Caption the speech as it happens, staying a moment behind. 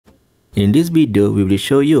In this video, we will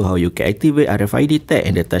show you how you can activate RFID tag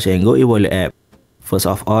in the Touch and Go eWallet app. First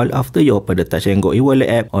of all, after you open the Touch and Go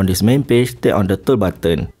eWallet app, on this main page, tap on the tool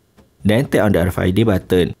button. Then tap on the RFID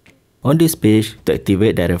button. On this page, to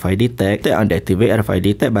activate the RFID tag, tap on the Activate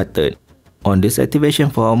RFID tag button. On this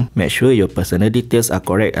activation form, make sure your personal details are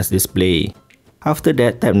correct as displayed. After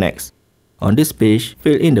that, tap Next. On this page,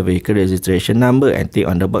 fill in the vehicle registration number and tick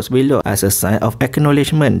on the box below as a sign of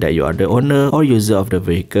acknowledgement that you are the owner or user of the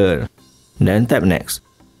vehicle. Then tap Next.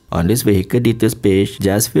 On this vehicle details page,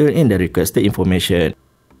 just fill in the requested information.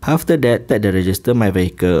 After that, tap the Register My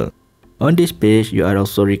Vehicle. On this page, you are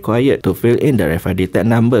also required to fill in the RFID tag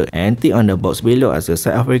number and tick on the box below as a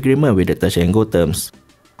sign of agreement with the Touch and Go terms.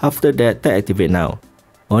 After that, tap Activate Now.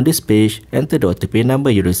 On this page, enter the OTP number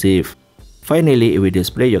you receive. Finally, it will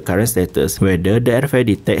display your current status, whether the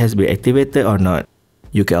RFID tag has been activated or not.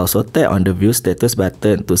 You can also tap on the View Status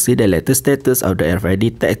button to see the latest status of the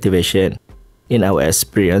RFID tag activation. In our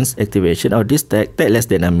experience, activation of this tag takes less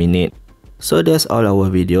than a minute. So that's all our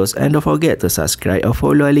videos, and don't forget to subscribe or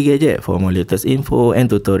follow Ali Gadget for more latest info and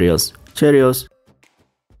tutorials. Cheerios!